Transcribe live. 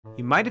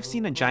You might have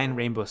seen a giant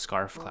rainbow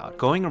scarf cloud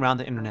going around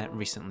the internet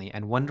recently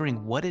and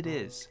wondering what it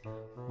is.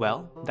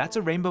 Well, that's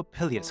a rainbow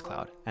Pileus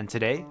cloud, and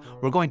today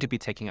we're going to be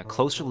taking a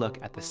closer look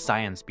at the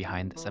science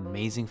behind this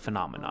amazing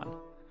phenomenon.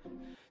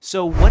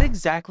 So what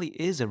exactly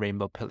is a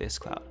rainbow Pileus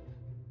cloud?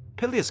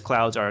 Pileus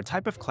clouds are a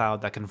type of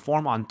cloud that can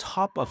form on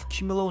top of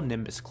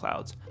cumulonimbus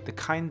clouds, the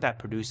kind that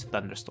produce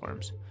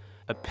thunderstorms.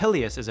 A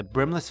pileus is a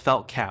brimless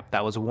felt cap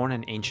that was worn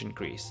in ancient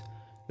Greece.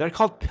 They're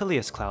called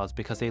Pileus clouds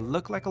because they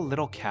look like a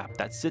little cap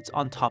that sits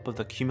on top of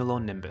the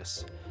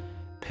cumulonimbus.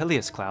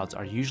 Pileus clouds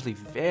are usually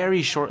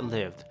very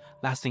short-lived,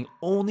 lasting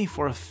only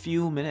for a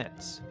few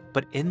minutes.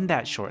 But in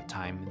that short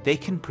time, they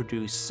can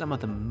produce some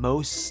of the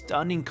most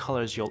stunning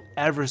colors you'll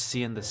ever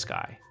see in the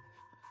sky.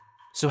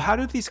 So how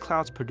do these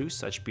clouds produce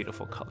such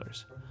beautiful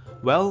colors?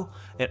 Well,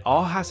 it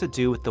all has to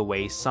do with the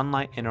way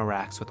sunlight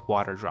interacts with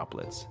water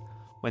droplets.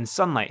 When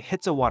sunlight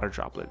hits a water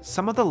droplet,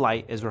 some of the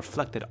light is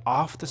reflected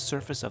off the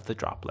surface of the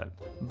droplet,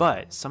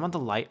 but some of the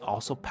light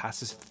also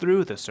passes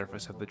through the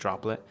surface of the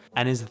droplet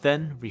and is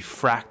then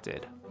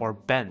refracted or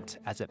bent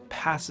as it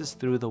passes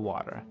through the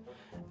water.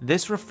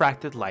 This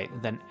refracted light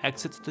then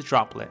exits the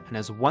droplet and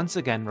is once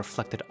again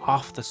reflected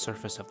off the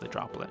surface of the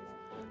droplet.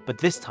 But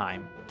this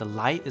time, the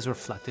light is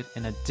reflected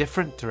in a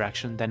different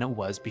direction than it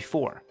was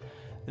before.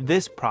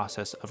 This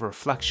process of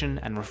reflection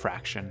and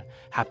refraction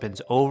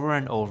happens over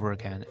and over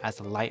again as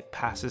the light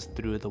passes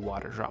through the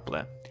water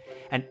droplet.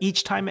 And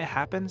each time it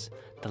happens,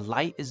 the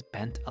light is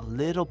bent a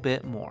little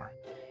bit more.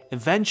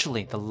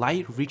 Eventually, the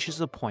light reaches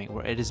a point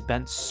where it is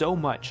bent so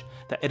much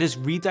that it is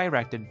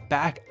redirected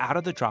back out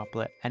of the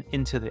droplet and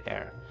into the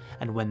air.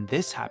 And when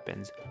this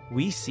happens,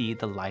 we see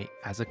the light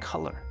as a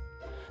color.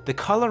 The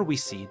color we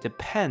see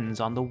depends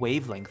on the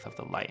wavelength of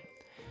the light.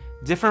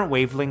 Different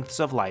wavelengths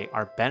of light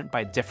are bent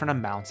by different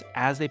amounts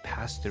as they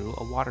pass through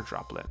a water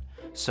droplet.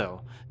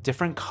 So,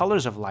 different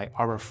colors of light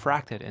are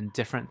refracted in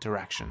different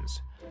directions.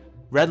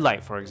 Red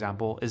light, for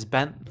example, is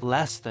bent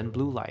less than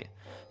blue light.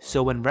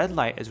 So when red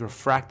light is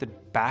refracted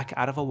back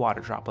out of a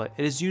water droplet,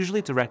 it is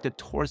usually directed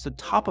towards the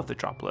top of the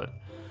droplet.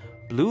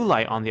 Blue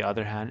light, on the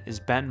other hand, is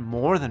bent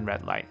more than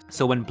red light.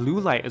 So when blue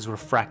light is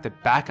refracted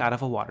back out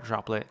of a water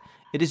droplet,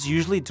 it is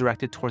usually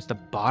directed towards the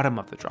bottom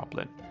of the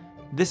droplet.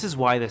 This is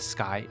why the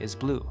sky is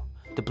blue.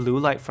 The blue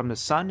light from the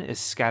sun is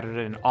scattered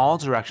in all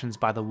directions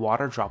by the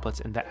water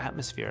droplets in the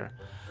atmosphere,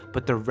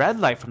 but the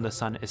red light from the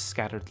sun is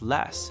scattered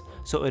less,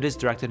 so it is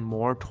directed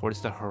more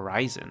towards the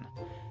horizon.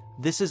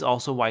 This is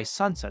also why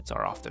sunsets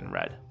are often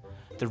red.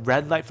 The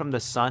red light from the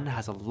sun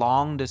has a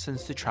long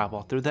distance to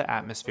travel through the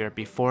atmosphere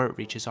before it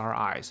reaches our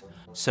eyes.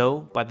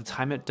 So, by the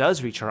time it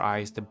does reach our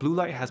eyes, the blue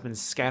light has been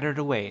scattered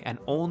away and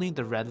only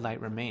the red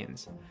light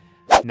remains.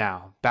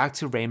 Now, back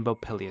to rainbow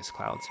Pileus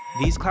clouds.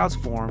 These clouds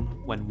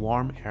form when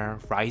warm air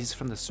rises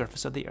from the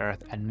surface of the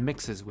earth and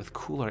mixes with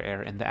cooler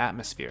air in the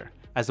atmosphere.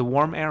 As the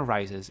warm air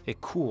rises,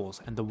 it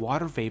cools and the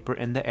water vapor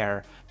in the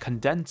air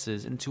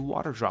condenses into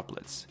water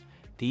droplets.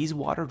 These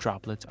water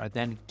droplets are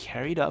then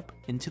carried up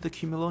into the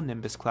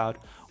cumulonimbus cloud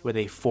where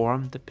they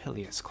form the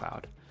Pileus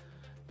cloud.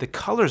 The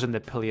colors in the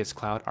Pileus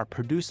cloud are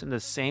produced in the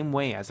same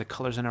way as the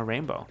colors in a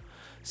rainbow.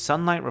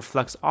 Sunlight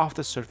reflects off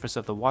the surface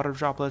of the water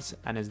droplets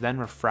and is then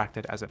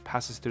refracted as it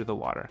passes through the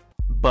water.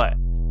 But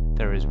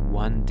there is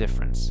one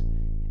difference.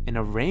 In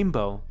a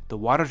rainbow, the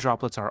water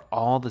droplets are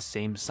all the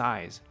same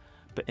size,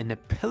 but in a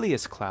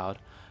Pileus cloud,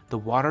 the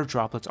water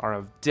droplets are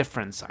of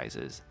different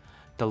sizes.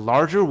 The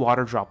larger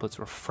water droplets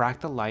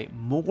refract the light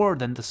more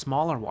than the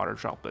smaller water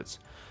droplets,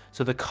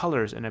 so the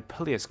colors in a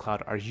Pileus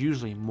cloud are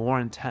usually more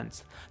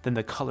intense than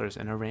the colors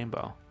in a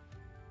rainbow.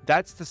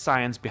 That's the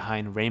science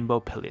behind rainbow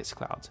Pileus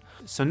clouds.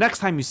 So next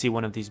time you see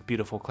one of these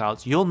beautiful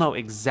clouds, you'll know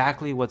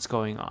exactly what's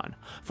going on.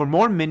 For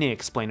more mini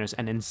explainers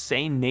and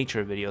insane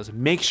nature videos,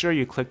 make sure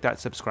you click that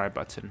subscribe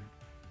button.